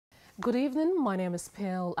Good evening, my name is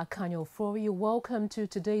Akanya Ofori. Welcome to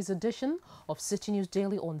today's edition of Citi News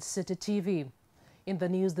Daily on Citi TV. In the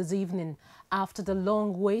news this evening, after the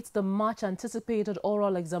long wait, the much-anticipated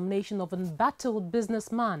oral examination of embattled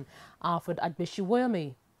businessman Alfred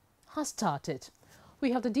Woyome has started. We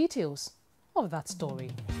have the details of that story.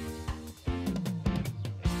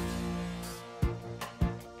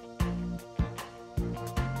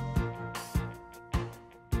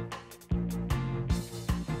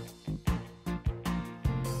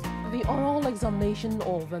 The oral examination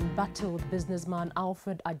of embattled businessman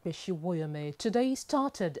Alfred Woyome today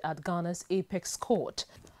started at Ghana's Apex Court.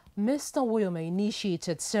 Mr. Woyome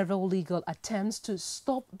initiated several legal attempts to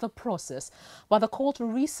stop the process, but the court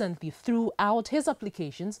recently threw out his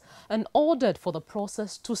applications and ordered for the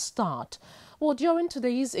process to start. Well, during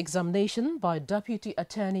today's examination by Deputy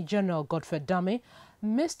Attorney General Godfrey Dame,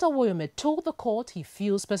 Mr. Woyome told the court he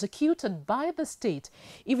feels persecuted by the state,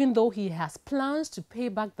 even though he has plans to pay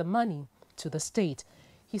back the money to the state.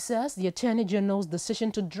 He says the Attorney General's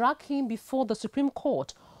decision to drag him before the Supreme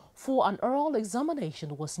Court for an oral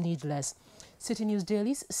examination was needless. Citi News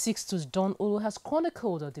Daily's Sixtus Don Ulu has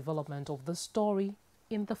chronicled the development of the story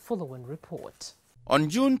in the following report. On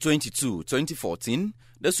June 22, 2014,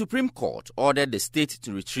 the Supreme Court ordered the state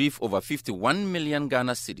to retrieve over 51 million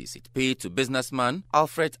Ghana cedis it paid to businessman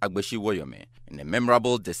Alfred Woyome. In a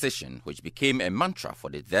memorable decision which became a mantra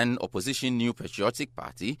for the then opposition New Patriotic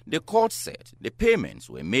Party, the court said the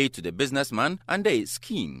payments were made to the businessman under a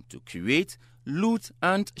scheme to create, loot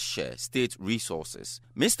and share state resources.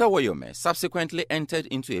 Mr. Woyome subsequently entered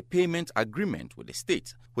into a payment agreement with the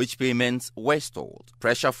state, which payments were stalled.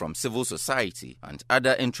 Pressure from civil society and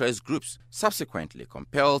other interest groups subsequently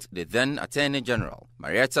compelled the then Attorney General,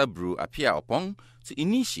 Marietta Brew Appiah-Oppong, to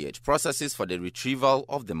initiate processes for the retrieval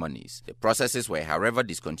of the monies. The processes were, however,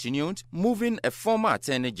 discontinued, moving a former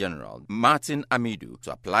Attorney General, Martin Amidu,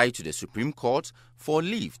 to apply to the Supreme Court for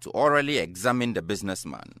leave to orally examine the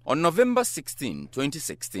businessman. On November 16,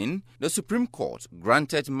 2016, the Supreme Court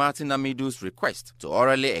granted Martin Amidu's request to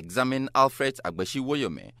orally examine Alfred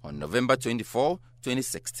Woyome on November 24,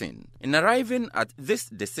 2016. In arriving at this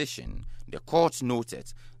decision, the court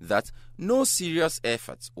noted that no serious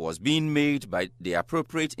effort was being made by the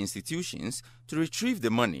appropriate institutions to retrieve the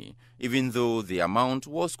money, even though the amount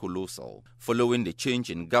was colossal. Following the change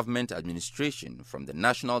in government administration from the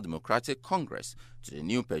National Democratic Congress to the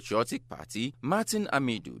New Patriotic Party, Martin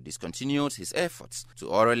Amidu discontinued his efforts to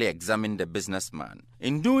orally examine the businessman.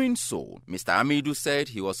 In doing so, Mr. Amidu said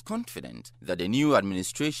he was confident that the new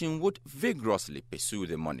administration would vigorously pursue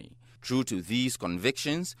the money. True to these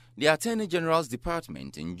convictions, the Attorney General's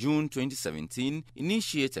Department in June 2017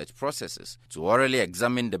 initiated processes to orally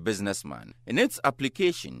examine the businessman. In its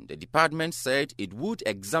application, the department said it would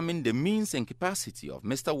examine the means and capacity of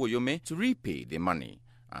Mr. Woyome to repay the money,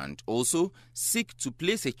 and also seek to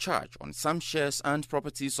place a charge on some shares and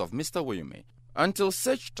properties of Mr. Woyome until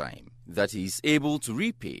such time that he is able to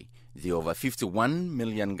repay the over 51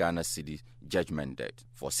 million Ghana cedi judgment debt.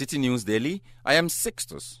 For Citi News Daily, I am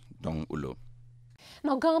Sixtus Don Ulu.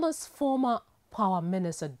 Now, Ghana's former Power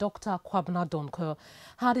Minister, Dr. Kwabena Donkor,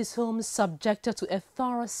 had his home subjected to a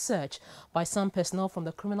thorough search by some personnel from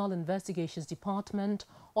the Criminal Investigations Department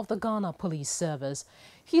of the Ghana Police Service.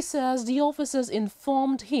 He says the officers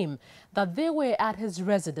informed him that they were at his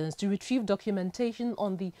residence to retrieve documentation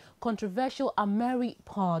on the controversial AMERI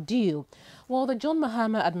power deal. Well, the John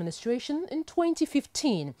Mahama administration in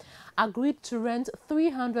 2015 agreed to rent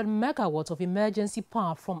 300 megawatts of emergency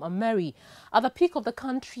power from AMERI at the peak of the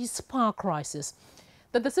country's power crisis.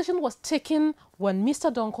 The decision was taken when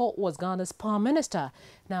Mr. Donkor was Ghana's power minister.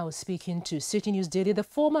 Now speaking to Citi News Daily, the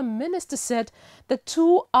former minister said the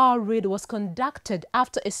 2-hour raid was conducted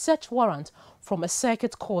after a search warrant from a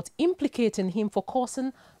circuit court implicating him for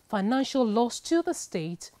causing financial loss to the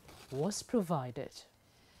state was provided.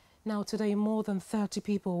 Now today, more than 30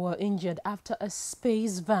 people were injured after a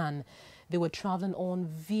space van they were traveling on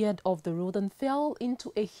veered off the road and fell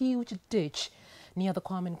into a huge ditch near the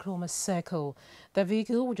Kwame Nkrumah Circle. The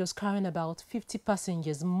vehicle, which was carrying about 50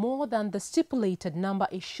 passengers, more than the stipulated number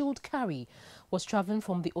it should carry, was traveling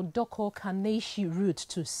from the Odoko-Kaneshi route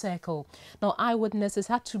to Circle. Now, eyewitnesses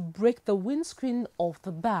had to break the windscreen of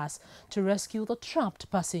the bus to rescue the trapped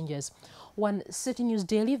passengers. When Citi News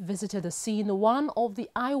Daily visited the scene, one of the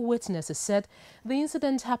eyewitnesses said the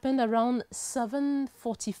incident happened around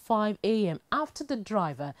 7:45 a.m. after the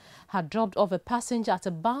driver had dropped off a passenger at a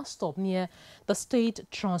bus stop near the State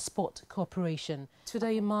Transport Corporation.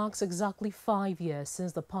 Today marks exactly 5 years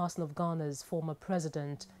since the passing of Ghana's former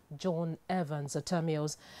president, John Evans Atta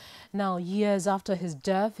Mills. Now, years after his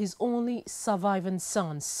death, his only surviving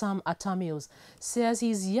son, Sam Atta Mills, says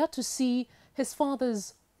he's yet to see his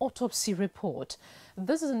father's autopsy report.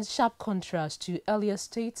 This is in sharp contrast to earlier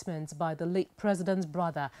statements by the late president's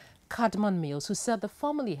brother, Kadman Mills, who said the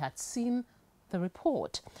family had seen the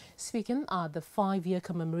report. Speaking at the 5-year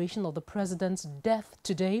commemoration of the president's death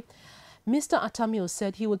today, Mr. Atta Mills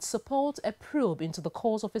said he would support a probe into the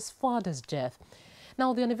cause of his father's death.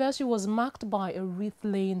 Now, the anniversary was marked by a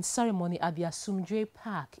wreath-laying ceremony at the Asumdwe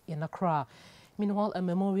Park in Accra. Meanwhile, a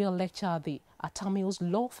memorial lecture at the Atta Mills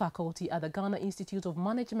Law Faculty at the Ghana Institute of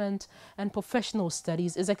Management and Professional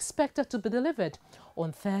Studies is expected to be delivered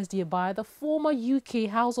on Thursday by the former UK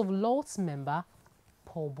House of Lords member,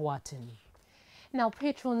 Paul Boateng. Now,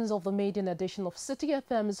 patrons of the maiden edition of Citi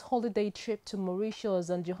FM's holiday trip to Mauritius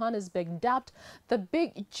and Johannesburg, dubbed the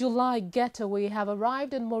Big July Getaway, have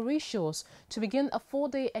arrived in Mauritius to begin a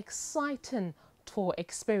 4-day exciting tour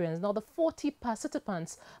experience. Now, the 40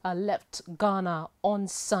 participants left Ghana on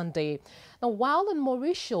Sunday. Now, while in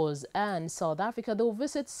Mauritius and South Africa, they'll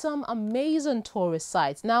visit some amazing tourist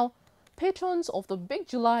sites. Now, patrons of the Big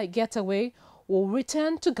July Getaway will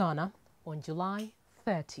return to Ghana on July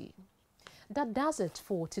 30. That does it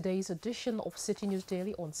for today's edition of Citi News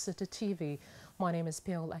Daily on Citi TV. My name is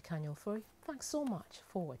Akanya, Ofori. Thanks so much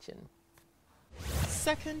for watching.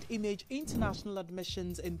 Second Image International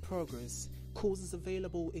admissions in progress. Courses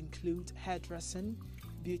available include hairdressing,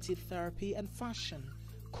 beauty therapy and fashion.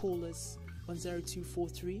 Call us on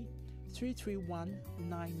 0243 331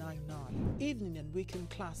 999. Evening and weekend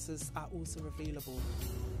classes are also available.